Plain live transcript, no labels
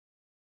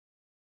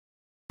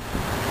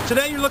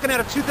Today you're looking at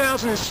a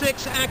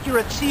 2006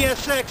 Acura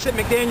TSX at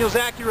McDaniel's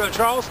Acura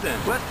Charleston.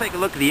 Let's take a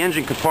look at the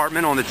engine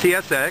compartment on the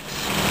TSX.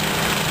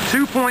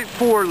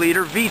 2.4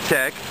 liter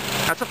VTEC,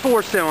 that's a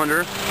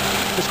 4-cylinder.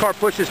 This car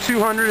pushes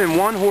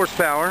 201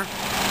 horsepower,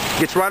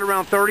 gets right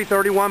around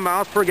 30-31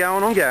 miles per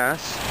gallon on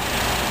gas.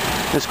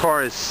 This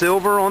car is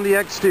silver on the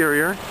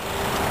exterior.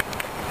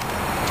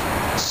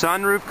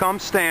 Sunroof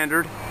comes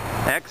standard,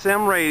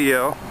 XM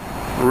radio,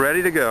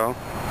 ready to go.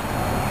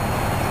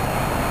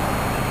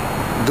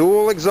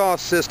 Dual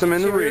exhaust system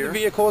in the rear. The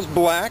vehicle is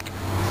black.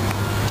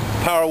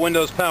 Power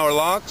windows, power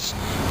locks,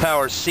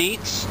 power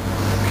seats,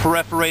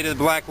 perforated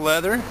black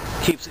leather,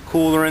 keeps it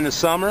cooler in the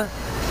summer.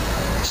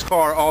 This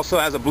car also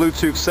has a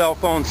Bluetooth cell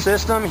phone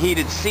system,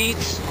 heated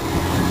seats,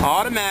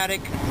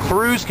 automatic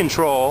cruise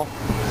control,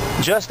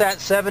 just at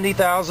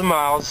 70,000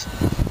 miles,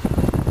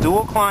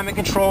 dual climate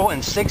control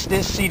and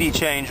 6-disc CD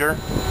changer.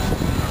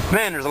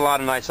 Man, there's a lot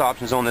of nice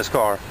options on this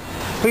car.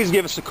 Please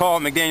give us a call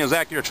at McDaniel's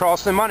Acura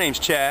Charleston. My name's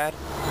Chad.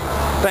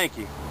 Thank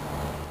you.